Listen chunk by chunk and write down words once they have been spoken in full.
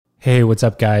Hey, what's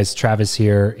up, guys? Travis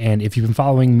here. And if you've been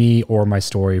following me or my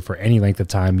story for any length of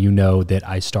time, you know that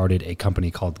I started a company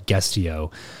called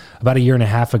Guestio about a year and a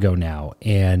half ago now.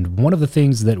 And one of the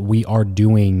things that we are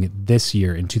doing this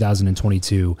year in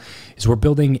 2022 is we're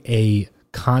building a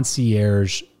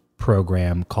concierge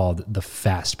program called the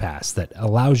Fast Pass that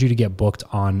allows you to get booked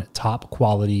on top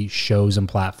quality shows and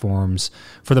platforms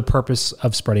for the purpose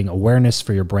of spreading awareness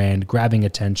for your brand, grabbing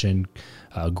attention,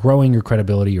 growing your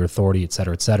credibility, your authority, et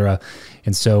cetera, et cetera.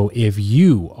 And so if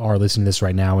you are listening to this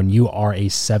right now and you are a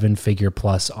 7-figure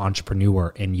plus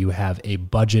entrepreneur and you have a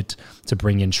budget to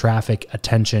bring in traffic,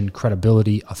 attention,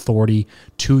 credibility, authority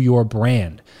to your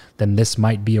brand, then this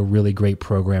might be a really great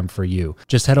program for you.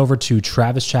 Just head over to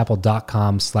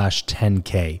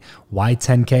travischappell.com/10K. Why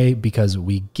 10K? Because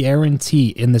we guarantee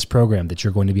in this program that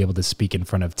you're going to be able to speak in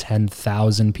front of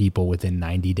 10,000 people within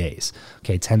 90 days.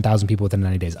 Okay, 10,000 people within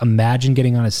 90 days. Imagine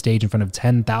getting on a stage in front of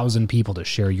 10,000 people to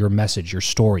share your message, your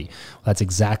story. Well, that's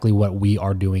exactly what we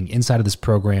are doing inside of this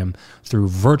program through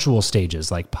virtual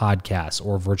stages like podcasts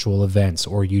or virtual events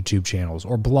or YouTube channels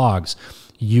or blogs.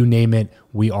 You name it,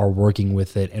 we are working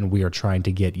with it, and we are trying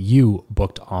to get you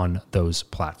booked on those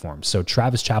platforms. So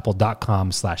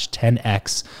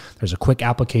travischappell.com/10X. There's a quick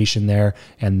application there,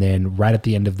 and then right at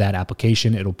the end of that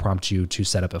application, it'll prompt you to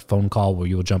set up a phone call where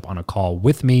you'll jump on a call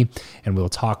with me, and we'll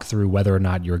talk through whether or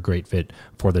not you're a great fit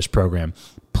for this program.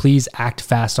 Please act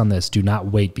fast on this. Do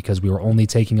not wait, because we are only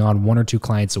taking on 1 or 2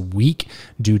 clients a week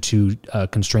due to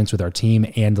constraints with our team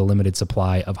and the limited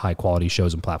supply of high quality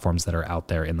shows and platforms that are out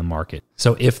there in the market.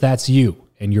 So if that's you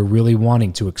and you're really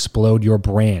wanting to explode your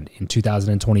brand in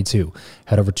 2022,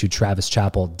 head over to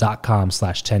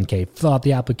travischappell.com/10K, fill out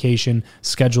the application,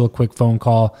 schedule a quick phone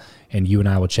call, and you and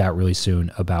I will chat really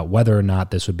soon about whether or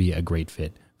not this would be a great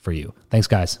fit for you. Thanks,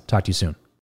 guys. Talk to you soon.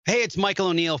 Hey, it's Michael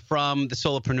O'Neill from the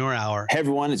Solopreneur Hour. Hey,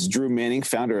 everyone. It's Drew Manning,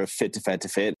 founder of Fit to Fat to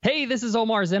Fit. Hey, this is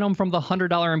Omar Zenhom from the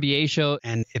 $100 MBA Show.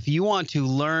 And if you want to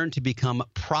learn to become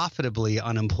profitably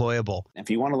unemployable, if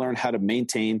you want to learn how to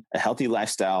maintain a healthy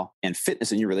lifestyle and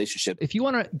fitness in your relationship, if you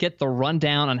want to get the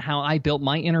rundown on how I built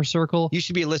my inner circle, you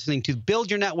should be listening to Build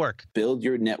Your Network. Build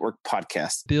Your Network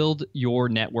podcast. Build Your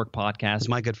Network podcast. It's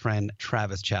my good friend,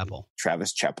 Travis Chappell.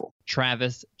 Travis Chappell.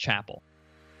 Travis Chappell.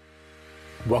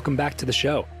 Welcome back to the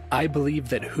show. I believe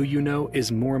that who you know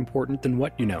is more important than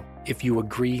what you know. If you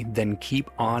agree, then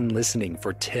keep on listening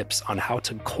for tips on how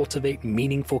to cultivate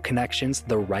meaningful connections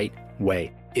the right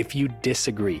way. If you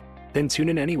disagree, then tune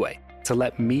in anyway to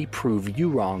let me prove you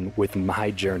wrong with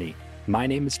my journey. My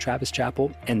name is Travis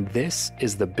Chappell, and this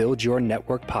is the Build Your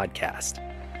Network podcast.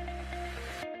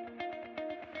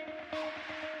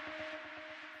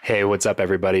 Hey, what's up,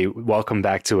 everybody? Welcome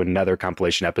back to another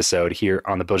compilation episode here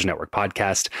on the Build Your Network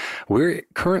podcast. We're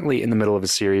currently in the middle of a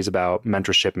series about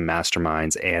mentorship and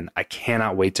masterminds, and I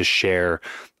cannot wait to share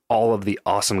all of the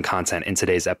awesome content in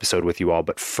today's episode with you all.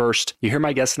 But first, you hear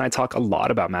my guests and I talk a lot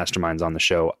about masterminds on the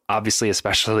show, obviously,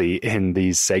 especially in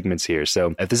these segments here.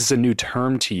 So if this is a new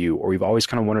term to you, or you've always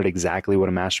kind of wondered exactly what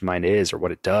a mastermind is or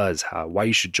what it does, why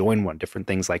you should join one, different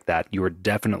things like that, you are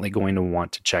definitely going to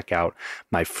want to check out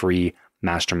my free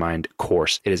mastermind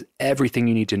course. It is everything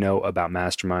you need to know about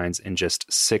masterminds in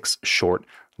just 6 short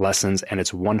lessons, and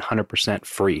it's 100%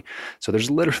 free. So there's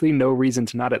literally no reason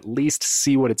to not at least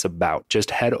see what it's about.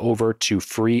 Just head over to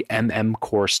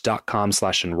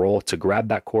freemmcourse.com/enroll to grab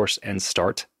that course and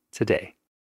start today.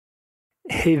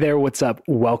 Hey there, what's up?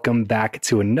 Welcome back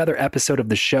to another episode of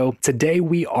the show. Today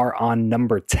we are on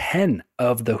number 10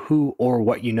 of the Who or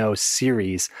What You Know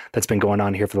series that's been going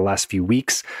on here for the last few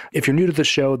weeks. If you're new to the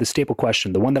show, the staple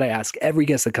question, the one that I ask every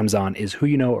guest that comes on, is who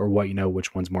you know or what you know,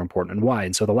 which one's more important and why.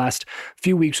 And so the last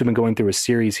few weeks we've been going through a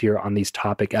series here on these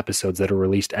topic episodes that are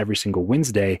released every single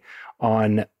Wednesday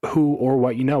on who or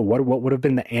what you know. What would have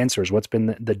been the answers? What's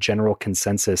been the general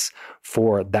consensus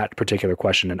for that particular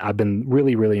question? And I've been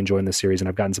really, really enjoying this series, and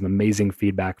I've gotten some amazing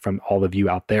feedback from all of you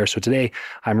out there. So today,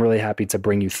 I'm really happy to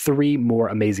bring you 3 more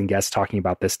amazing guests talking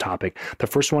about this topic. The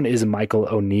first one is Michael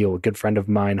O'Neill, a good friend of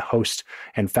mine, host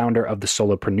and founder of the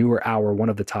Solopreneur Hour, one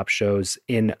of the top shows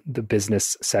in the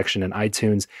business section in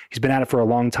iTunes. He's been at it for a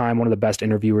long time, one of the best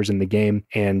interviewers in the game,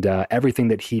 and everything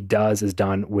that he does is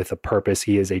done with a purpose.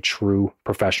 He is a true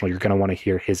professional. You're going to want to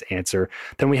hear his answer.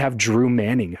 Then we have Drew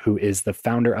Manning, who is the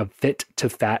founder of Fit to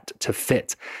Fat to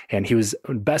Fit. And he was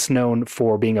best known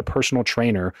for being a personal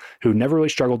trainer who never really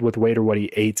struggled with weight or what he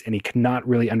ate. And he could not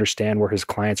really understand where his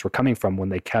clients were coming from when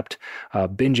they kept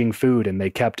binging food and they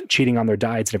kept cheating on their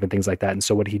diets and different things like that. And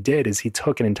so what he did is he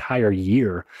took an entire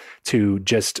year to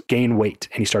just gain weight,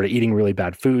 and he started eating really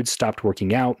bad foods, stopped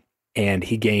working out, And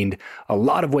he gained a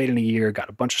lot of weight in a year, got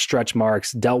a bunch of stretch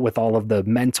marks, dealt with all of the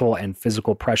mental and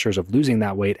physical pressures of losing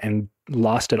that weight, and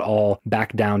lost it all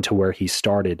back down to where he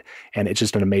started. And it's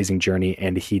just an amazing journey.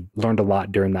 And he learned a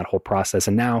lot during that whole process.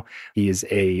 And now he is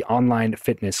a online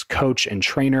fitness coach and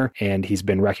trainer, and he's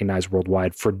been recognized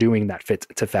worldwide for doing that Fit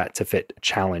to Fat to Fit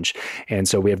challenge. And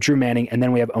so we have Drew Manning, and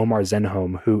then we have Omar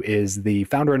Zenhom, who is the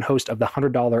founder and host of the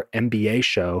 $100 MBA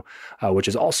show, which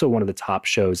is also one of the top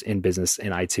shows in business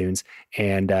in iTunes.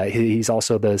 And he's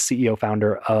also the CEO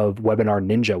founder of Webinar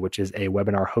Ninja, which is a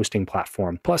webinar hosting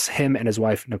platform. Plus, him and his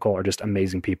wife, Nicole, are just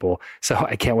amazing people. So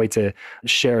I can't wait to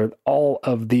share all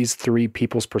of these three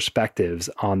people's perspectives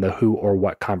on the who or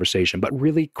what conversation. But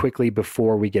really quickly,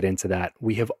 before we get into that,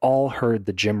 we have all heard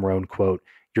the Jim Rohn quote,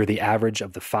 "You're the average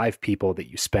of the 5 people that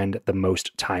you spend the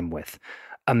most time with."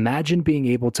 Imagine being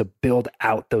able to build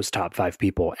out those top 5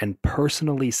 people and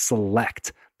personally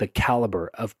select the caliber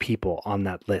of people on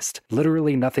that list.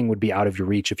 Literally nothing would be out of your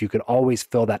reach if you could always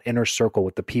fill that inner circle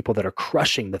with the people that are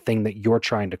crushing the thing that you're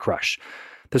trying to crush.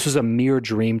 This was a mere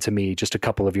dream to me just a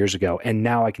couple of years ago, and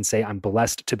now I can say I'm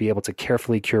blessed to be able to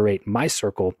carefully curate my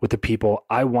circle with the people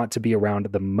I want to be around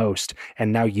the most,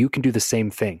 and now you can do the same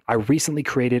thing. I recently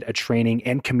created a training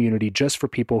and community just for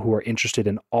people who are interested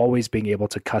in always being able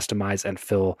to customize and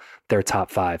fill their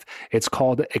top 5. It's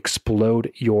called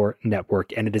Explode Your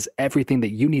Network, and it is everything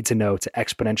that you need to know to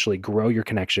exponentially grow your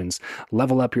connections,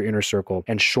 level up your inner circle,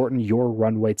 and shorten your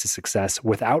runway to success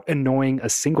without annoying a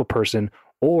single person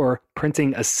or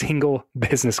printing a single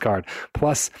business card.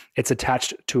 Plus, it's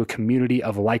attached to a community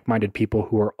of like-minded people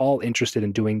who are all interested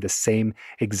in doing the same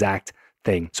exact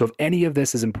thing. So if any of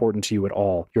this is important to you at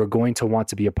all, you're going to want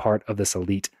to be a part of this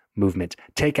elite movement.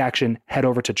 Take action. Head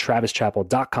over to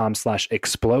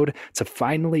travischappell.com/explode to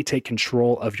finally take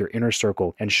control of your inner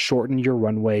circle and shorten your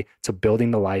runway to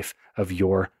building the life of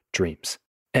your dreams.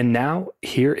 And now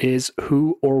here is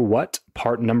Who or What,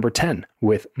 part number 10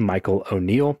 with Michael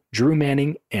O'Neill, Drew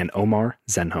Manning, and Omar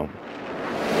Zenhom.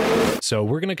 So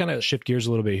we're going to kind of shift gears a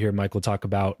little bit here, Michael, talk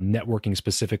about networking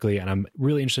specifically. And I'm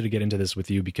really interested to get into this with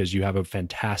you because you have a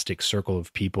fantastic circle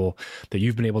of people that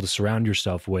you've been able to surround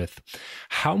yourself with.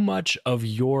 How much of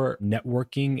your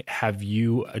networking have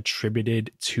you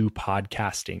attributed to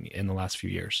podcasting in the last few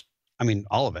years? I mean,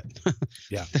 all of it.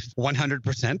 Yeah.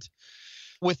 100%.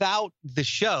 Without the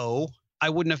show,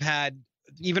 I wouldn't have had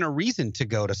even a reason to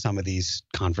go to some of these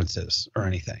conferences or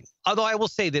anything. Although I will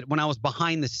say that when I was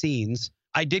behind the scenes,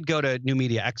 I did go to New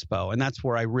Media Expo, and that's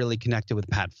where I really connected with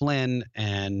Pat Flynn.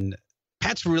 And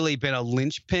Pat's really been a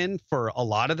linchpin for a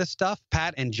lot of this stuff.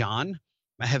 Pat and John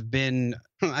have been,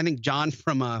 I think John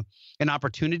from an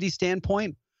opportunity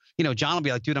standpoint, you know, John will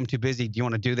be like, dude, I'm too busy. Do you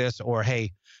want to do this? Or,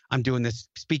 hey, I'm doing this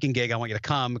speaking gig. I want you to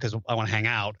come because I want to hang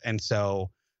out. And so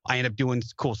I end up doing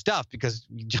cool stuff because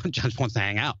John just wants to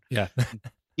hang out. Yeah.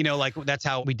 You know, like that's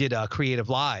how we did a Creative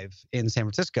Live in San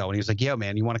Francisco. And he was like, yo,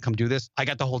 man, you want to come do this? I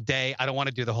got the whole day. I don't want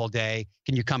to do the whole day.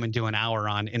 Can you come and do an hour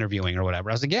on interviewing or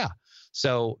whatever? I was like, yeah.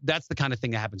 So that's the kind of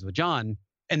thing that happens with John.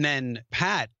 And then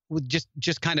Pat, with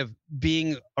just kind of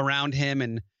being around him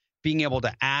and being able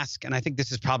to ask. And I think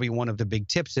this is probably one of the big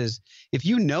tips is if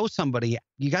you know somebody,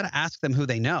 you got to ask them who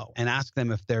they know and ask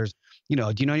them if there's, you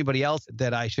know, do you know anybody else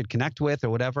that I should connect with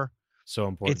or whatever? So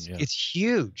important. It's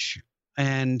huge.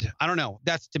 And I don't know,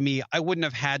 that's to me, I wouldn't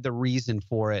have had the reason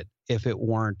for it if it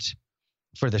weren't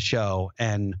for the show.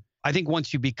 And I think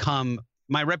once you become,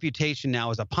 my reputation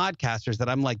now as a podcaster is that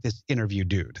I'm like this interview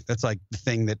dude. That's like the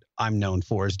thing that I'm known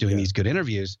for is doing these good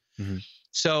interviews. Mm-hmm.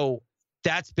 So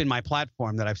that's been my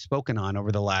platform that I've spoken on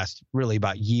over the last really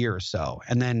about year or so.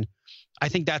 And then I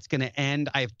think that's going to end.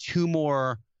 I have 2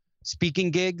 more speaking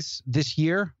gigs this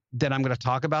year that I'm going to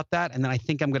talk about that. And then I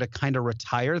think I'm going to kind of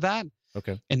retire that.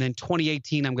 Okay. And then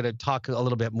 2018, I'm going to talk a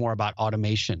little bit more about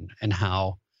automation and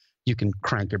how you can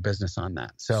crank your business on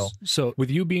that. So with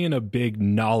you being a big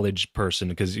knowledge person,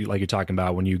 because like you're talking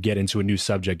about, when you get into a new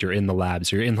subject, you're in the lab.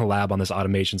 So you're in the lab on this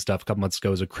automation stuff. A couple months ago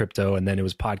it was a crypto, and then it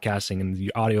was podcasting and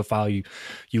the audio file. You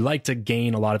like to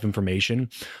gain a lot of information,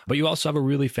 but you also have a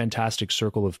really fantastic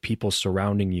circle of people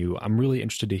surrounding you. I'm really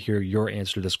interested to hear your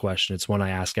answer to this question. It's one I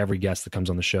ask every guest that comes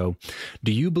on the show.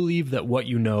 Do you believe that what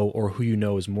you know or who you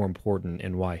know is more important,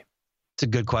 and why? It's a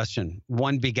good question.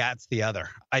 One begats the other.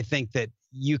 I think that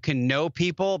you can know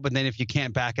people, but then if you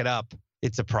can't back it up,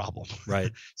 it's a problem.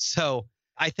 Right. So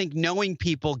I think knowing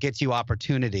people gets you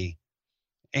opportunity,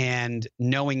 and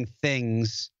knowing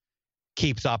things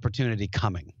keeps opportunity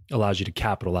coming. Allows you to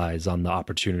capitalize on the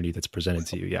opportunity that's presented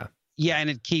to you. Yeah. Yeah. And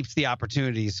it keeps the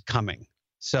opportunities coming.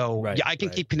 So Right, yeah, I can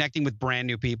right. keep connecting with brand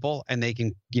new people and they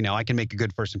can, you know, I can make a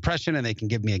good first impression and they can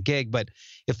give me a gig. But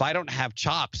if I don't have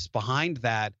chops behind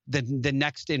that, then the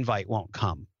next invite won't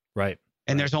come. Right.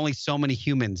 And right. there's only so many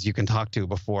humans you can talk to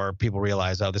before people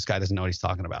realize, oh, this guy doesn't know what he's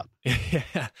talking about.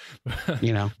 Yeah.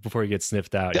 You know? Before you get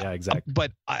sniffed out. Yeah, exactly.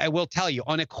 But I will tell you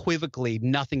unequivocally,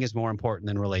 nothing is more important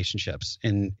than relationships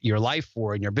in your life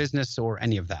or in your business or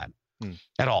any of that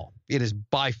at all. It is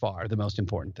by far the most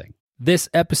important thing. This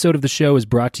episode of the show is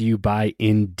brought to you by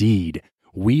Indeed.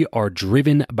 We are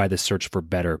driven by the search for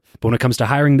better. But when it comes to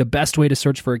hiring, the best way to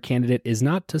search for a candidate is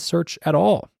not to search at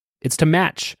all. It's to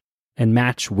match and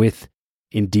match with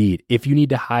Indeed. If you need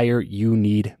to hire, you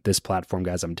need this platform,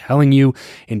 guys. I'm telling you,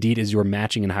 Indeed is your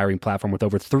matching and hiring platform with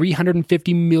over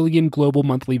 350 million global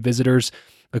monthly visitors,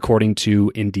 according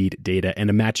to Indeed data, and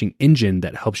a matching engine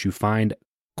that helps you find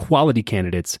quality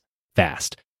candidates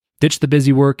fast. Ditch the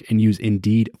busy work and use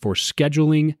Indeed for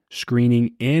scheduling,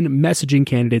 screening, and messaging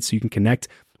candidates so you can connect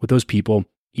with those people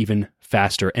even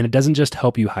faster. And it doesn't just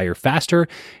help you hire faster.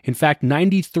 In fact,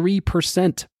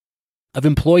 93% of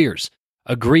employers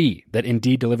agree that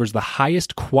Indeed delivers the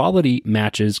highest quality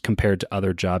matches compared to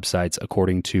other job sites,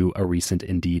 according to a recent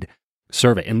Indeed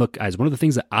survey. And look, guys, one of the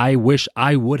things that I wish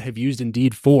I would have used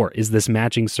Indeed for is this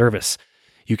matching service.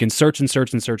 You can search and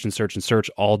search and search and search and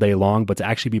search all day long, but to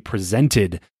actually be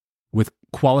presented with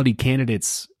quality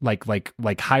candidates, like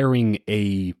hiring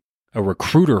a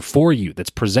recruiter for you that's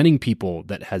presenting people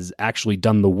that has actually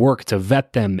done the work to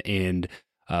vet them and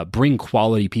bring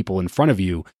quality people in front of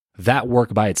you, that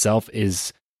work by itself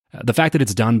is the fact that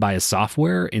it's done by a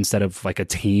software instead of like a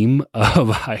team of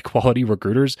high quality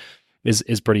recruiters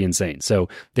is pretty insane. So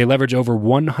they leverage over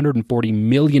 140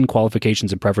 million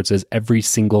qualifications and preferences every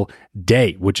single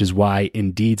day, which is why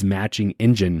Indeed's matching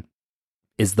engine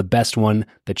is the best one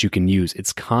that you can use.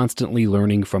 It's constantly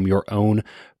learning from your own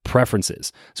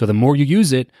preferences. So the more you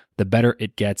use it, the better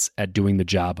it gets at doing the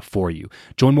job for you.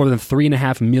 Join more than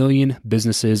 3.5 million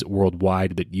businesses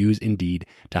worldwide that use Indeed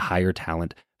to hire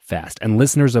talent fast. And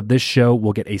listeners of this show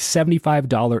will get a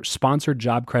 $75 sponsored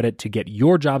job credit to get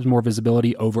your jobs more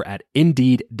visibility over at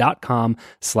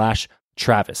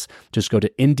Indeed.com/Travis. Just go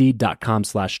to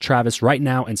Indeed.com/Travis right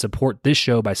now and support this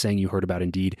show by saying you heard about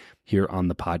Indeed here on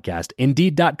the podcast.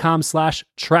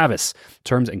 Indeed.com/Travis.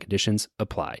 Terms and conditions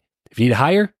apply. If you need to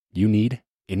hire, you need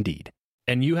Indeed.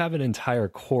 And you have an entire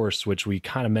course, which we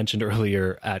kind of mentioned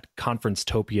earlier at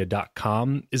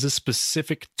conferencetopia.com. Is this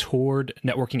specific toward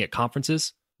networking at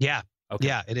conferences? Yeah. Okay.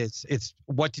 Yeah, it is. It's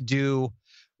what to do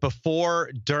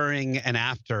before, during, and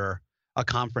after a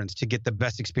conference to get the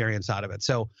best experience out of it.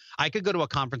 So I could go to a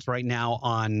conference right now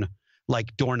on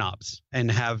like doorknobs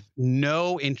and have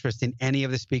no interest in any of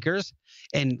the speakers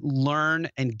and learn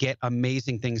and get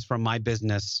amazing things from my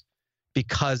business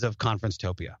because of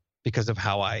Conferencetopia, because of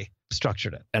how I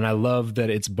structured it. And I love that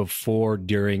it's before,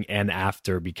 during, and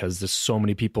after, because there's so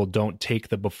many people don't take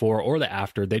the before or the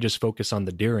after. They just focus on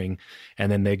the during,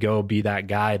 and then they go be that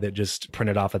guy that just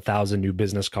printed off 1,000 new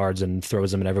business cards and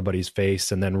throws them in everybody's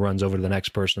face and then runs over to the next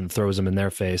person and throws them in their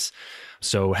face.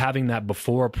 So having that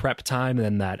before prep time and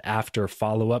then that after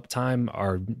follow-up time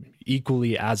are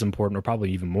equally as important, or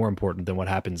probably even more important than what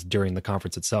happens during the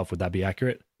conference itself. Would that be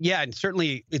accurate? Yeah, and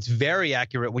certainly it's very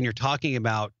accurate when you're talking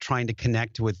about trying to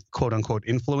connect with quote unquote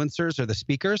influencers or the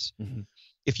speakers. Mm-hmm.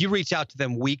 If you reach out to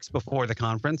them weeks before the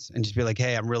conference and just be like,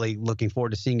 hey, I'm really looking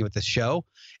forward to seeing you at this show,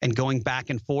 and going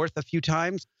back and forth a few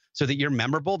times so that you're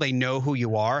memorable, they know who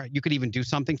you are. You could even do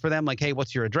something for them like, hey,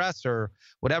 what's your address or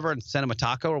whatever, and send them a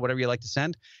taco or whatever you like to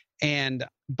send. And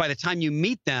by the time you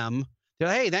meet them, they're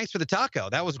like, hey, thanks for the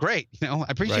taco. That was great. You know, I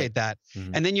appreciate that.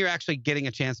 Mm-hmm. And then you're actually getting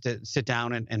a chance to sit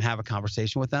down and have a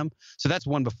conversation with them. So that's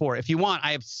one before. If you want,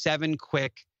 I have 7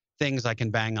 quick things I can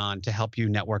bang on to help you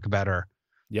network better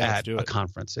at a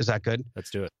conference. Is that good? Let's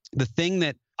do it. The thing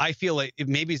that I feel like it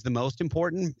maybe is the most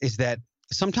important is that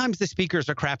sometimes the speakers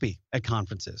are crappy at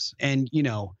conferences. And, you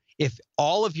know, if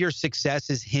all of your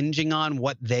success is hinging on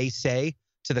what they say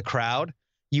to the crowd,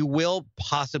 you will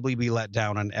possibly be let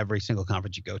down on every single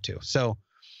conference you go to. So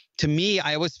to me,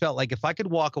 I always felt like if I could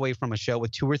walk away from a show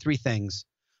with 2 or 3 things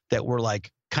that were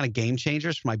like kind of game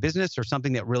changers for my business or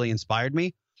something that really inspired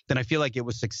me, then I feel like it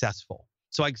was successful.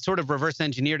 So I sort of reverse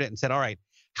engineered it and said, all right,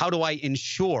 how do I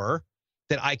ensure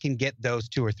that I can get those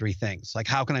 2 or 3 things? Like,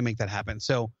 how can I make that happen?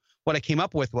 So what I came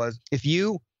up with was, if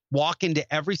you walk into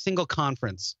every single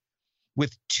conference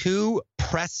with 2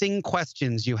 pressing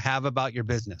questions you have about your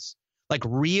business, like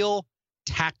real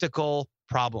tactical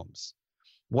problems.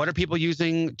 What are people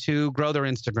using to grow their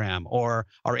Instagram? Or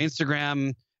are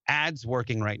Instagram ads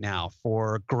working right now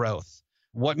for growth?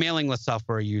 What mailing list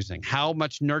software are you using? How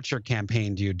much nurture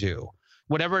campaign do you do?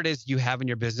 whatever it is you have in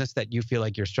your business that you feel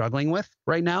like you're struggling with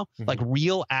right now, like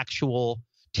real, actual,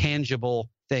 tangible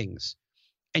things.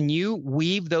 And you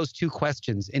weave those two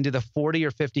questions into the 40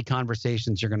 or 50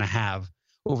 conversations you're going to have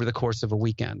over the course of a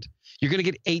weekend. You're going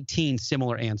to get 18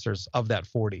 similar answers of that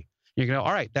 40. You're going to go,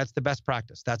 all right, that's the best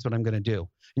practice. That's what I'm going to do.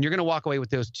 And you're going to walk away with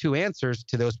those two answers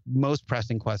to those most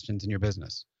pressing questions in your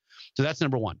business. So that's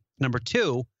number one. Number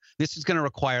two, this is going to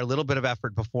require a little bit of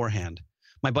effort beforehand.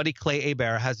 My buddy Clay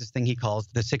Hebert has this thing he calls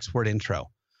the 6-word intro.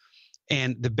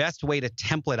 And the best way to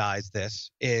templatize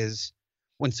this is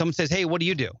when someone says, hey, what do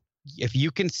you do? If you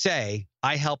can say,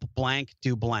 I help blank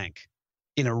do blank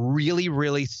in a really,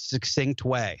 really succinct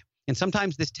way. And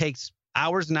sometimes this takes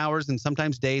hours and hours and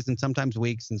sometimes days and sometimes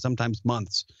weeks and sometimes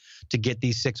months to get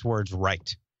these 6 words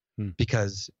right.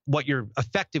 Because what you're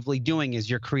effectively doing is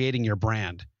you're creating your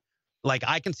brand. Like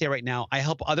I can say right now, I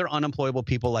help other unemployable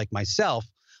people like myself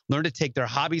learn to take their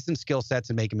hobbies and skill sets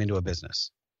and make them into a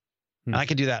business. And I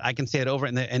can do that. I can say it over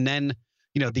and then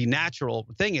the natural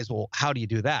thing is, well, how do you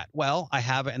do that? Well, I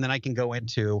have it. And then I can go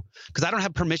into, because I don't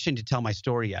have permission to tell my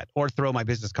story yet or throw my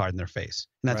business card in their face.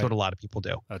 And that's what a lot of people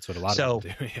do. That's what a lot of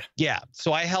people do. Yeah.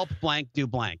 So I help blank do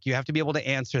blank. You have to be able to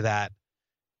answer that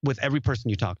with every person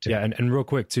you talk to. Yeah. And real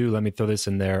quick too, let me throw this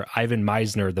in there. Ivan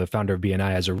Meisner, the founder of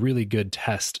BNI, has a really good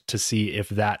test to see if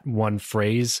that one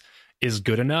phrase is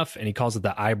good enough. And he calls it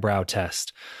the eyebrow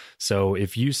test. So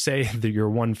if you say your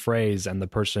one phrase and the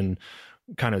person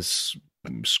kind of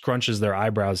scrunches their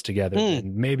eyebrows together,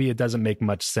 then maybe it doesn't make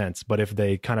much sense. But if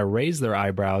they kind of raise their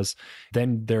eyebrows,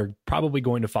 then they're probably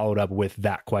going to follow it up with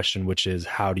that question, which is,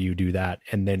 how do you do that?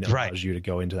 And then it allows you to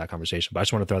go into that conversation. But I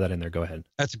just want to throw that in there. Go ahead.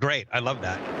 That's great. I love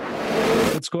that.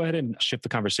 Let's go ahead and shift the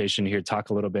conversation here. Talk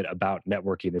a little bit about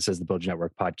networking. This is the Build Your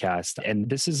Network podcast. And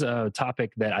this is a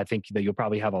topic that I think that you'll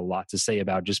probably have a lot to say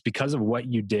about just because of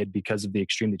what you did, because of the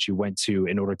extreme that you went to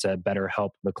in order to better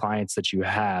help the clients that you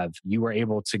have. You were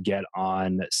able to get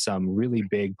on some really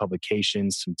big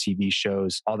publications, some TV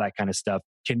shows, all that kind of stuff.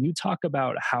 Can you talk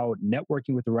about how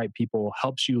networking with the right people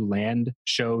helps you land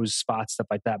shows, spots, stuff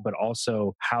like that, but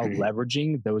also how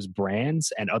leveraging those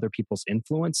brands and other people's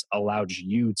influence allowed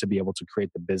you to be able to create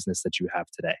the business that you have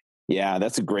today? Yeah,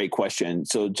 that's a great question.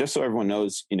 So just so everyone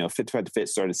knows, Fit to Fit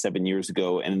started 7 years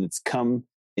ago, and it's come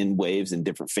in waves and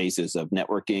different phases of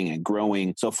networking and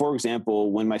growing. So for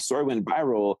example, when my story went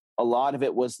viral, a lot of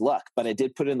it was luck, but I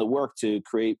did put in the work to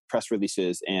create press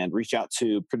releases and reach out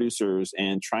to producers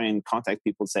and try and contact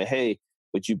people and say, hey,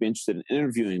 would you be interested in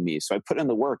interviewing me? So I put in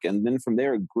the work, and then from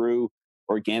there it grew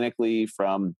organically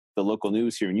from the local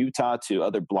news here in Utah to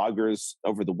other bloggers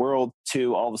over the world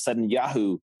to all of a sudden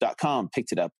Yahoo.com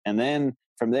picked it up. And then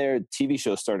from there, TV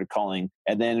shows started calling.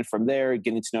 And then from there,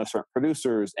 getting to know certain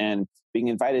producers and being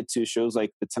invited to shows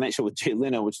like The Tonight Show with Jay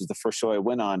Leno, which is the first show I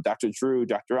went on, Dr. Drew,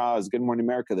 Dr. Oz, Good Morning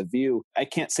America, The View. I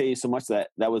can't say so much that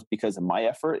was because of my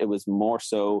effort. It was more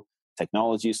so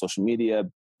technology, social media,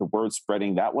 the word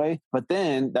spreading that way. But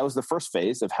then that was the first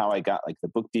phase of how I got like the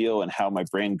book deal and how my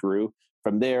brand grew.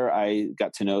 From there, I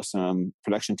got to know some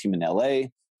production team in LA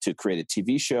to create a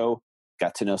TV show,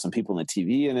 got to know some people in the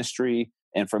TV industry.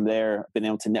 And from there, been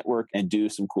able to network and do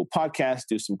some cool podcasts,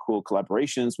 do some cool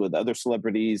collaborations with other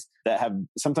celebrities that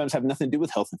sometimes have nothing to do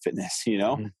with health and fitness,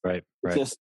 Right.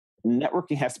 Just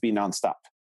networking has to be nonstop.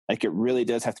 Like it really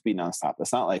does have to be nonstop.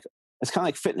 It's not like, it's kind of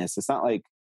like fitness. It's not like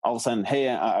all of a sudden, hey,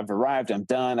 I've arrived, I'm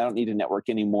done, I don't need to network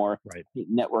anymore. Right.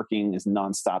 Networking is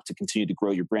nonstop to continue to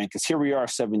grow your brand. Because here we are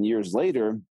 7 years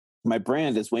later, my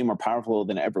brand is way more powerful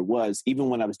than it ever was, even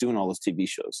when I was doing all those TV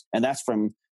shows. And that's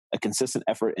from a consistent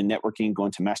effort in networking,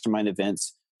 going to mastermind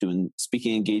events, doing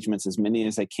speaking engagements as many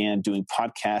as I can, doing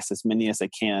podcasts as many as I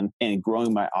can, and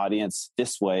growing my audience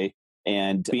this way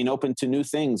and being open to new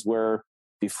things where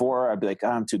before I'd be like,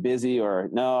 I'm too busy, or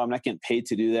no, I'm not getting paid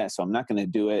to do that, so I'm not going to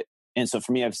do it. And so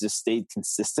for me, I've just stayed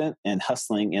consistent and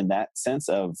hustling in that sense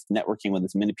of networking with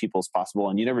as many people as possible.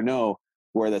 And you never know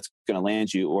where that's going to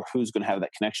land you or who's going to have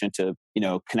that connection to,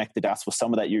 connect the dots with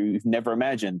someone that you've never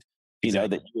imagined.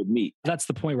 That you would meet. That's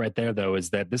the point right there, though,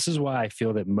 is that this is why I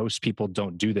feel that most people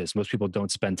don't do this. Most people don't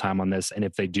spend time on this. And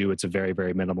if they do, it's a very,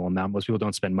 very minimal amount. Most people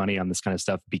don't spend money on this kind of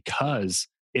stuff because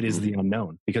it is the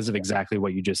unknown, because of exactly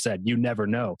what you just said. You never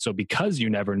know. So because you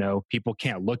never know, people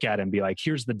can't look at it and be like,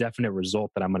 here's the definite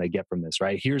result that I'm going to get from this,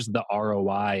 right? Here's the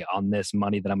ROI on this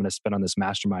money that I'm going to spend on this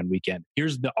mastermind weekend.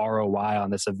 Here's the ROI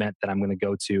on this event that I'm going to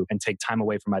go to and take time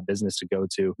away from my business to go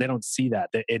to. They don't see that.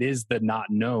 It is the not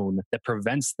known that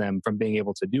prevents them from being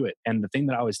able to do it. And the thing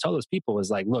that I always tell those people is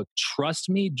like, look, trust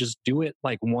me, just do it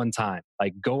like one time.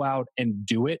 Like go out and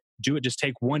do it. Just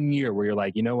take 1 year where you're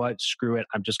like, you know what, screw it.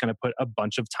 I'm just going to put a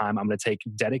bunch of time. I'm going to take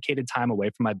dedicated time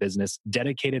away from my business,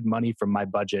 dedicated money from my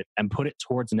budget, and put it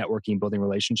towards networking, building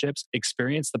relationships.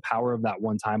 Experience the power of that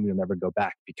one time and you'll never go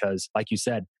back. Because like you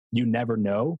said, you never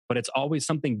know, but it's always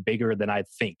something bigger than I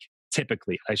think.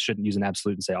 Typically, I shouldn't use an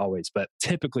absolute and say always, but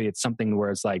typically it's something where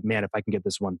it's like, man, if I can get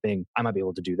this one thing, I might be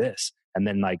able to do this. And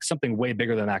then like something way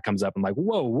bigger than that comes up. I'm like,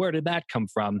 whoa, where did that come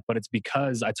from? But it's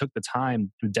because I took the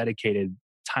time and dedicated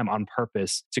time on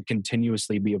purpose to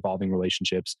continuously be evolving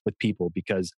relationships with people,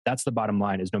 because that's the bottom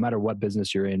line is no matter what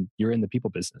business you're in the people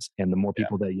business. And the more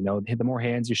people that you know, the more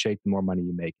hands you shake, the more money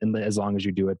you make. And as long as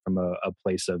you do it from a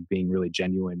place of being really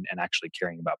genuine and actually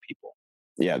caring about people.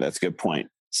 Yeah, that's a good point.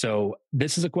 So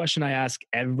this is a question I ask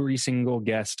every single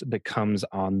guest that comes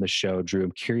on the show. Drew,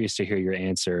 I'm curious to hear your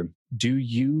answer. Do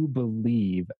you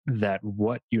believe that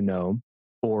what you know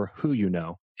or who you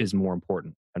know is more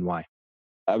important, and why?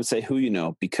 I would say who you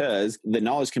know, because the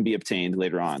knowledge can be obtained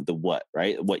later on, the what,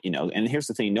 right? What you know. And here's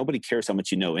the thing, nobody cares how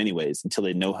much you know anyways until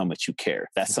they know how much you care.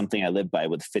 That's something I live by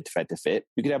with Fit to Fight to Fit.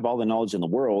 You could have all the knowledge in the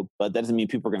world, but that doesn't mean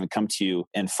people are going to come to you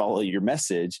and follow your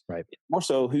message. Right. More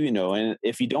so who you know. And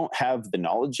if you don't have the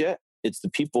knowledge yet, it's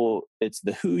the people, it's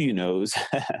the who you knows.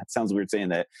 It sounds weird saying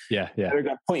that. Yeah. They're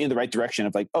going to point you in the right direction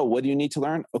of like, oh, what do you need to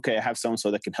learn? Okay, I have so-and-so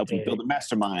that can help you build a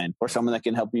mastermind, or someone that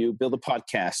can help you build a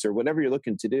podcast, or whatever you're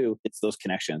looking to do. It's those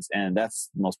connections. And that's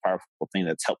the most powerful thing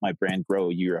that's helped my brand grow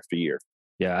year after year.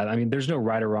 Yeah. I mean, there's no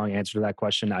right or wrong answer to that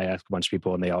question. I ask a bunch of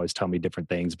people and they always tell me different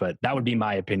things, but that would be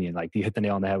my opinion. Like you hit the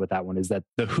nail on the head with that one, is that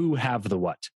the who have the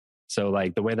what. So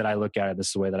like the way that I look at it, this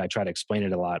is the way that I try to explain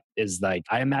it a lot, is like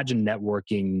I imagine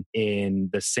networking in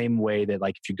the same way that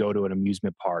like if you go to an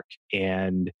amusement park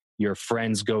and your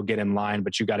friends go get in line,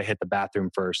 but you got to hit the bathroom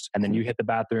first. And then you hit the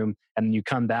bathroom and then you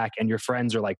come back and your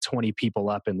friends are like 20 people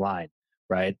up in line,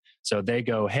 right? So they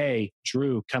go, hey,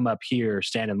 Drew, come up here,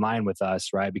 stand in line with us,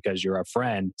 right? Because you're a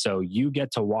friend. So you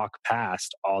get to walk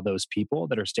past all those people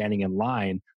that are standing in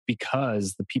line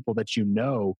because the people that you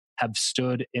know have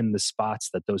stood in the spots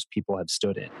that those people have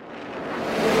stood in.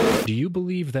 Do you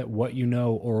believe that what you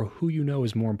know or who you know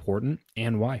is more important,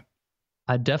 and why?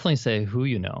 I'd definitely say who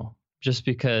you know, just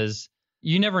because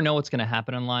you never know what's going to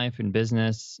happen in life, in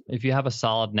business. If you have a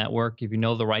solid network, if you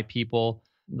know the right people,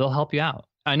 they'll help you out.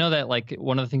 I know that like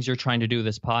one of the things you're trying to do with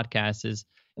this podcast is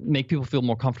make people feel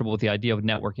more comfortable with the idea of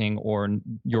networking or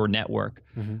your network.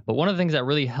 Mm-hmm. But one of the things that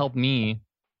really helped me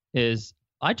is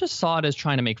I just saw it as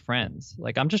trying to make friends.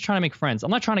 Like, I'm just trying to make friends. I'm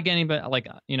not trying to get anybody, like,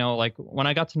 you know, like when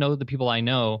I got to know the people I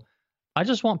know, I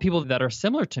just want people that are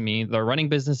similar to me. They're running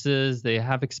businesses. They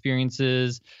have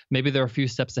experiences. Maybe they're a few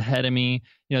steps ahead of me.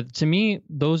 You know, to me,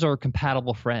 those are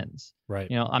compatible friends. Right.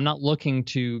 You know, I'm not looking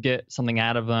to get something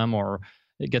out of them or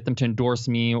get them to endorse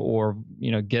me or,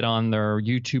 you know, get on their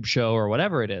YouTube show or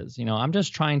whatever it is. You know, I'm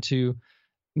just trying to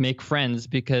make friends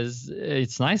because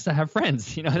it's nice to have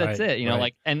friends, you know, that's it, you know,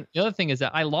 like, and the other thing is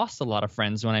that I lost a lot of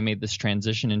friends when I made this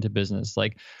transition into business.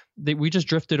 Like we just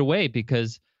drifted away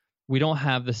because we don't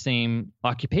have the same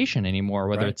occupation anymore,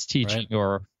 whether it's teaching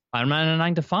or I'm not in a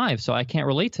 9-to-5, so I can't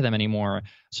relate to them anymore.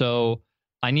 So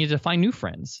I needed to find new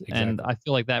friends. Exactly. And I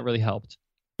feel like that really helped.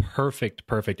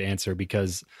 Perfect answer,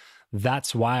 because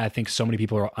that's why I think so many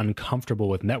people are uncomfortable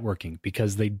with networking,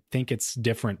 because they think it's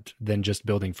different than just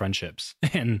building friendships.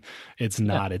 And it's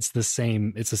not. It's the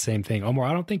same thing. Omar,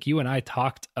 I don't think you and I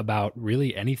talked about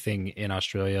really anything in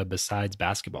Australia besides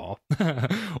basketball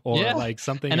or like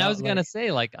something. And I was going to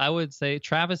say, like, I would say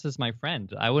Travis is my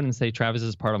friend. I wouldn't say Travis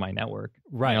is part of my network.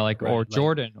 Right. You know, like, or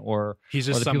Jordan, or he's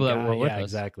just or the some people guy, that were with us.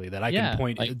 Exactly. That I can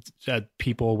point at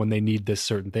people when they need this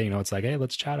certain thing. You know, it's like, hey,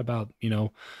 let's chat about, you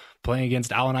know, playing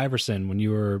against Allen Iverson when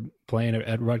you were playing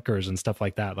at Rutgers and stuff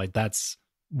like that. Like that's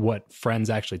what friends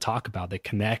actually talk about. They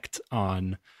connect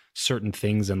on certain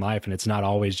things in life. And it's not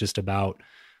always just about,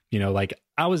 you know, like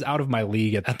I was out of my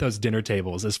league at those dinner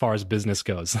tables as far as business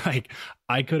goes. Like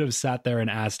I could have sat there and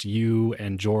asked you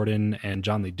and Jordan and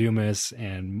John Lee Dumas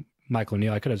and Michael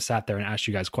O'Neill. I could have sat there and asked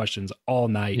you guys questions all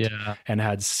night and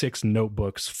had 6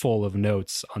 notebooks full of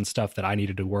notes on stuff that I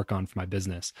needed to work on for my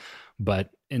business. But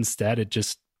instead it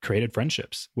just created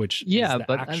friendships, which but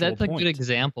that's a good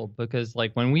example, because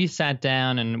like when we sat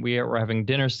down and we were having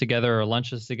dinners together or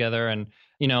lunches together, and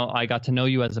you know, I got to know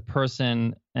you as a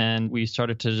person and we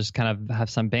started to just kind of have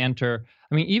some banter.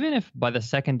 I mean, even if by the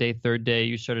second day, third day,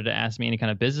 you started to ask me any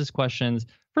kind of business questions,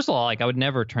 first of all, like I would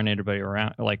never turn anybody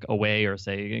around, like away or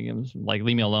say like,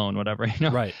 leave me alone, whatever, you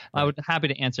know, I would be happy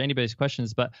to answer anybody's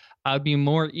questions, but I would be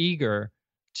more eager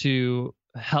to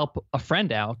help a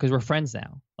friend out because we're friends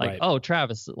now. Like, Right. oh,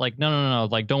 Travis, like, no.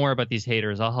 Like, don't worry about these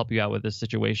haters. I'll help you out with this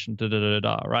situation.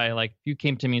 Right. Like, if you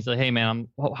came to me and said, hey, man,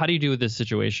 how do you do with this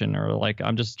situation? Or like,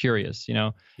 I'm just curious,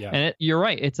 Yeah. And you're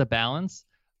right. It's a balance.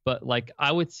 But like,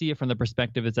 I would see it from the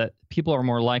perspective is that people are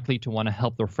more likely to want to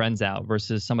help their friends out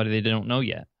versus somebody they don't know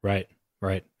yet. Right.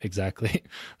 Exactly.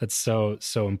 That's so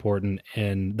important.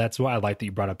 And that's why I like that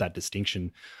you brought up that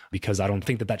distinction, because I don't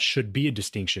think that should be a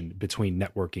distinction between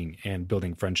networking and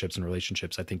building friendships and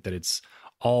relationships. I think that it's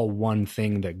all one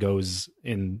thing that goes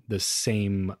in the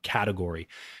same category.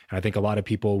 And I think a lot of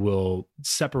people will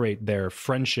separate their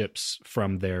friendships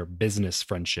from their business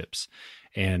friendships.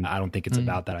 And I don't think it's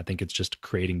about that. I think it's just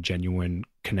creating genuine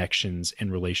connections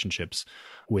and relationships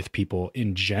with people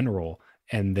in general.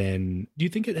 And then do you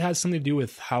think it has something to do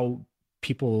with how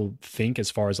people think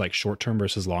as far as like short-term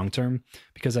versus long-term?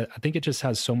 Because I think it just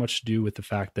has so much to do with the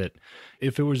fact that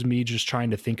if it was me just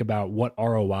trying to think about what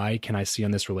ROI can I see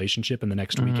on this relationship in the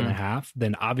next week and a half,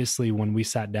 then obviously when we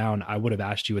sat down, I would have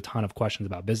asked you a ton of questions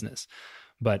about business.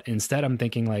 But instead I'm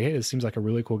thinking like, hey, this seems like a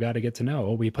really cool guy to get to know.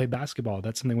 Oh, we play basketball.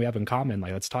 That's something we have in common.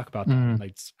 Like, let's talk about that.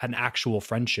 Like, it's an actual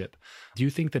friendship. Do you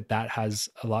think that has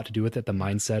a lot to do with it, the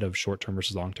mindset of short-term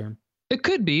versus long-term? It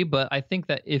could be, but I think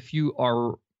that if you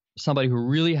are somebody who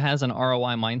really has an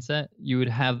ROI mindset, you would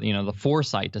have, the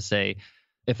foresight to say,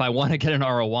 if I want to get an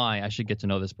ROI, I should get to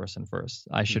know this person first.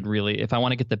 I should really, if I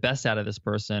want to get the best out of this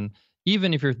person,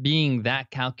 even if you're being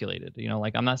that calculated,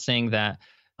 like I'm not saying that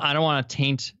I don't want to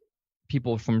taint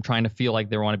people from trying to feel like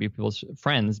they want to be people's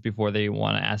friends before they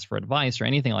want to ask for advice or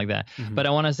anything like that. But I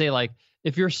want to say, like,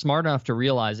 if you're smart enough to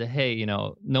realize that, hey,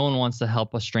 no one wants to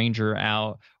help a stranger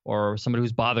out or somebody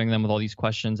who's bothering them with all these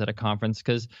questions at a conference,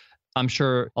 because I'm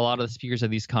sure a lot of the speakers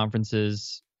at these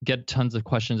conferences get tons of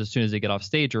questions as soon as they get off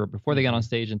stage or before they get on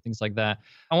stage and things like that.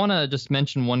 I want to just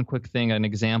mention one quick thing, an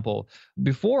example.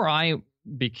 Before I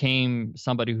became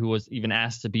somebody who was even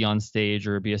asked to be on stage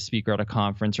or be a speaker at a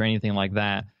conference or anything like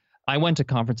that, I went to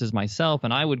conferences myself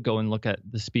and I would go and look at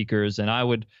the speakers and I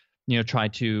would try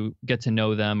to get to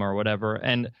know them or whatever.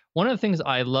 And one of the things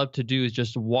I love to do is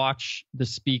just watch the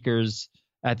speakers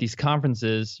at these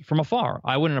conferences from afar.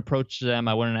 I wouldn't approach them.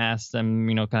 I wouldn't ask them,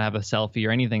 can I have a selfie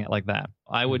or anything like that.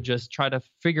 I would just try to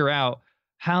figure out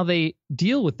how they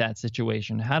deal with that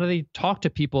situation. How do they talk to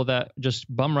people that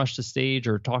just bum rush the stage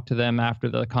or talk to them after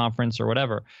the conference or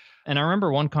whatever? And I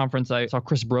remember one conference I saw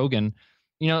Chris Brogan,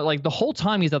 like the whole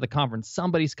time he's at the conference,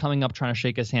 somebody's coming up trying to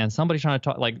shake his hand. Somebody's trying to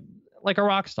talk like a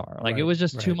rock star. Like it was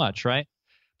just too much, right?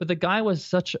 But the guy was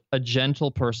such a gentle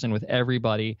person with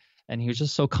everybody, and he was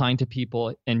just so kind to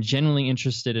people and genuinely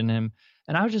interested in him.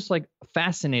 And I was just like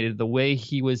fascinated the way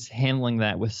he was handling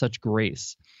that with such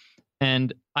grace.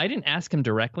 And I didn't ask him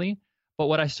directly, but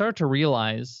what I started to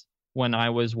realize when I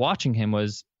was watching him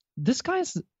was this guy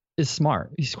is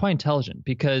smart. He's quite intelligent,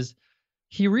 because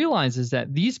he realizes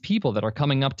that these people that are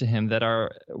coming up to him that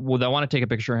want to take a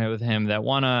picture with him, that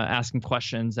want to ask him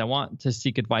questions, that want to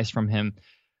seek advice from him,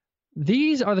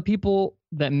 these are the people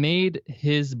that made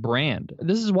his brand.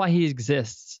 This is why he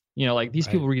exists. Like these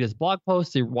people read his blog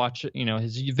posts, they watch,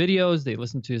 his videos, they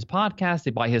listen to his podcast,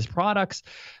 they buy his products,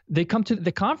 they come to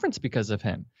the conference because of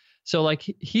him. So like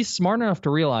he's smart enough to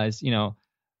realize,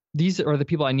 these are the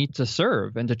people I need to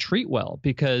serve and to treat well,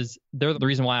 because they're the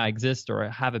reason why I exist or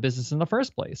have a business in the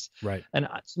first place. Right. And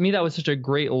to me, that was such a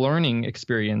great learning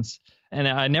experience, and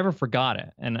I never forgot it.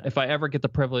 And if I ever get the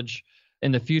privilege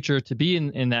in the future to be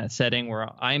in that setting where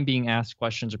I'm being asked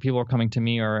questions or people are coming to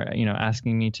me or,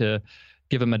 asking me to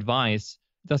give them advice,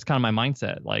 that's kind of my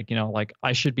mindset. Like, like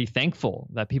I should be thankful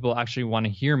that people actually want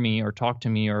to hear me or talk to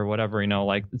me or whatever,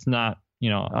 like it's not,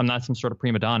 I'm not some sort of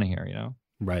prima donna here,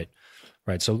 Right.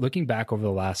 So looking back over the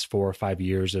last 4 or 5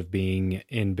 years of being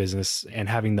in business and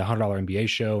having the $100 MBA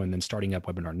show and then starting up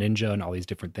Webinar Ninja and all these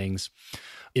different things,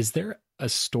 is there a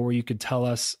story you could tell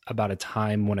us about a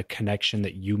time when a connection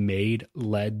that you made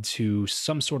led to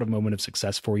some sort of moment of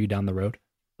success for you down the road?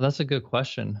 That's a good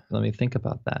question. Let me think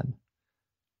about that.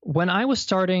 When I was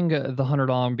starting the $100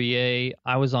 MBA,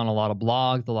 I was on a lot of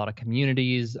blogs, a lot of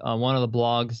communities. One of the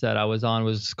blogs that I was on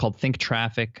was called Think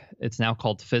Traffic. It's now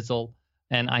called Fizzle.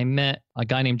 And I met a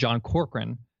guy named John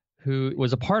Corcoran, who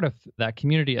was a part of that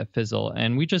community at Fizzle.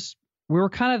 And we were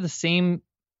kind of the same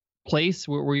place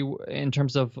in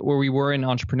terms of where we were in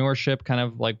entrepreneurship, kind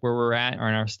of like where we're at or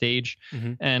in our stage.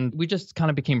 And we just kind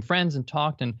of became friends and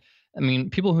talked. And I mean,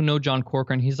 people who know John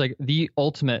Corcoran, he's like the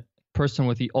ultimate person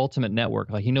with the ultimate network.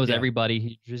 Like he knows everybody,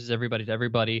 he introduces everybody to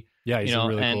everybody. Yeah, he's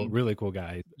a really cool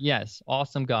guy. Yes,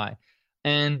 awesome guy.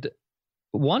 And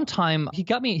one time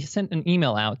he sent an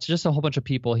email out to just a whole bunch of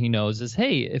people he knows, is,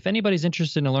 hey, if anybody's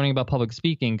interested in learning about public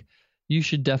speaking, you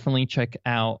should definitely check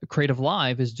out Creative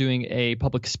Live is doing a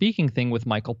public speaking thing with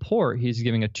Michael Port. He's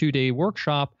giving a 2-day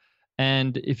workshop.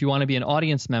 And if you want to be an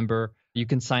audience member, you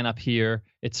can sign up here.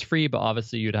 It's free, but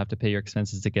obviously you'd have to pay your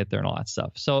expenses to get there and all that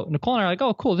stuff. So Nicole and I are like,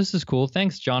 oh, cool. This is cool.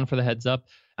 Thanks, John, for the heads up.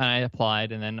 And I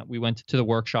applied, and then we went to the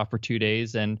workshop for 2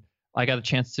 days, and I got a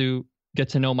chance to get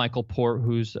to know Michael Port,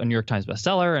 who's a New York Times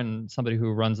bestseller and somebody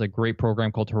who runs a great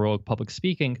program called Heroic Public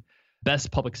Speaking.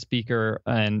 Best public speaker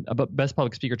and best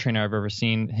public speaker trainer I've ever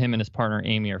seen. Him and his partner,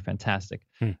 Amy, are fantastic.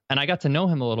 And I got to know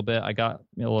him a little bit. I got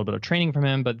a little bit of training from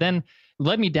him, but then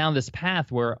led me down this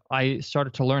path where I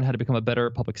started to learn how to become a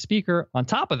better public speaker. On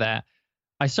top of that,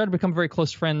 I started to become very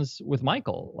close friends with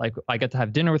Michael. Like I got to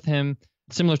have dinner with him,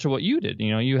 similar to what you did.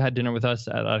 You know, you had dinner with us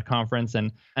at a conference,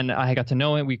 and I got to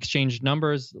know him. We exchanged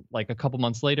numbers. Like a couple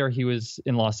months later, he was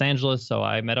in Los Angeles, so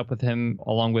I met up with him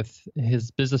along with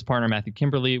his business partner, Matthew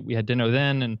Kimberly. We had dinner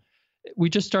then, and we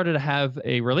just started to have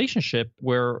a relationship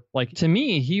where, like, to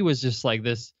me, he was just like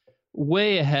this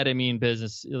way ahead of me in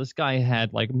business. This guy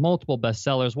had like multiple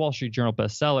bestsellers, Wall Street Journal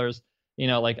bestsellers. You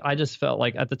know, like I just felt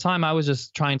like at the time I was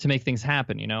just trying to make things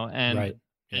happen, you know, and Right.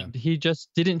 Yeah. And he just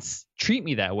didn't treat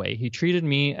me that way. He treated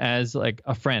me as like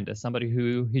a friend, as somebody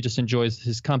who he just enjoys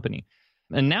his company.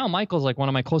 And now Michael's like one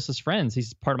of my closest friends.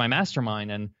 He's part of my mastermind,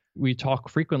 and we talk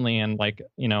frequently. And like,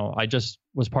 you know, I just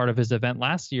was part of his event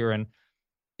last year, and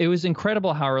it was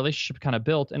incredible how our relationship kind of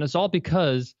built. And it's all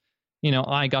because, you know,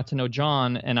 I got to know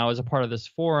John, and I was a part of this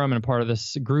forum and a part of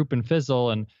this group in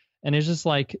Fizzle. And it's just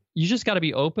like, you just got to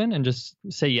be open and just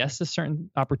say yes to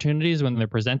certain opportunities when they're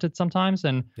presented sometimes.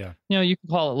 And, Yeah. you know, you can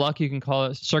call it luck, you can call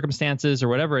it circumstances or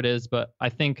whatever it is. But I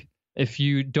think if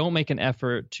you don't make an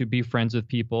effort to be friends with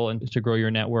people and to grow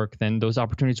your network, then those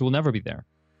opportunities will never be there.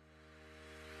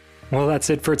 Well,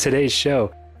 that's it for today's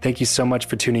show. Thank you so much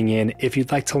for tuning in. If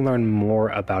you'd like to learn more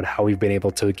about how we've been able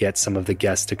to get some of the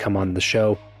guests to come on the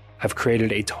show, I've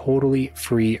created a totally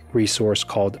free resource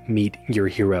called Meet Your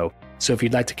Hero. So if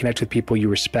you'd like to connect with people you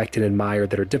respect and admire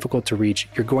that are difficult to reach,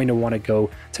 you're going to want to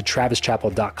go to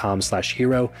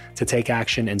travischappell.com/hero to take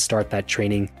action and start that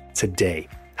training today.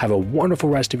 Have a wonderful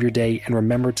rest of your day, and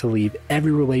remember to leave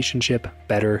every relationship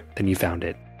better than you found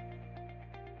it.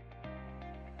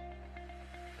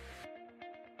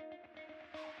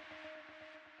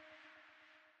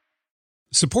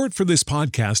 Support for this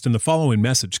podcast and the following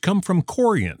message come from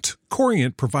Corient.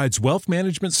 Corient provides wealth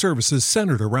management services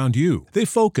centered around you. They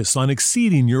focus on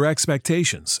exceeding your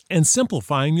expectations and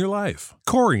simplifying your life.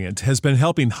 Corient has been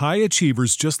helping high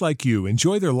achievers just like you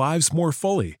enjoy their lives more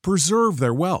fully, preserve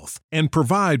their wealth, and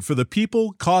provide for the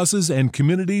people, causes, and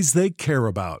communities they care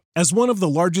about. As one of the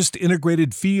largest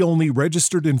integrated fee-only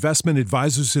registered investment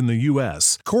advisors in the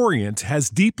U.S., Corient has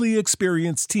deeply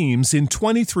experienced teams in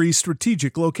 23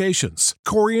 strategic locations.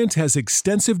 Corient has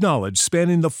extensive knowledge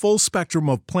spanning the full spectrum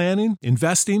of planning,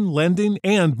 investing, lending,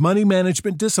 and money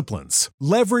management disciplines.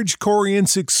 Leverage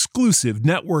Corient's exclusive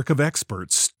network of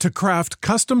experts to craft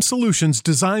custom solutions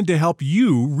designed to help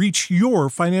you reach your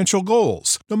financial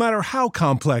goals, no matter how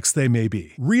complex they may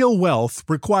be. Real wealth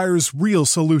requires real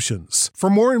solutions. For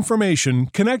more information,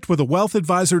 connect with a wealth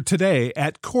advisor today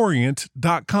at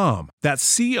Corient.com.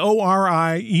 That's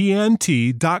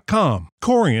Corient.com.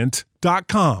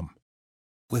 Corient.com.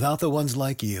 Without the ones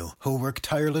like you, who work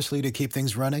tirelessly to keep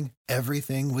things running,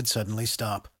 everything would suddenly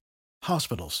stop.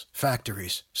 Hospitals,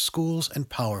 factories, schools, and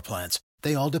power plants,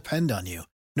 they all depend on you.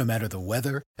 No matter the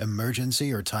weather,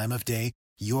 emergency, or time of day,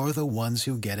 you're the ones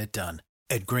who get it done.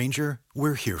 At Grainger,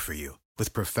 we're here for you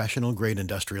with professional-grade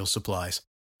industrial supplies.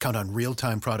 Count on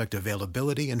real-time product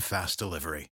availability and fast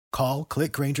delivery. Call,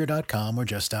 click Grainger.com, or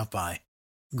just stop by.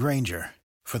 Grainger,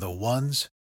 for the ones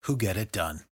who get it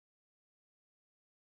done.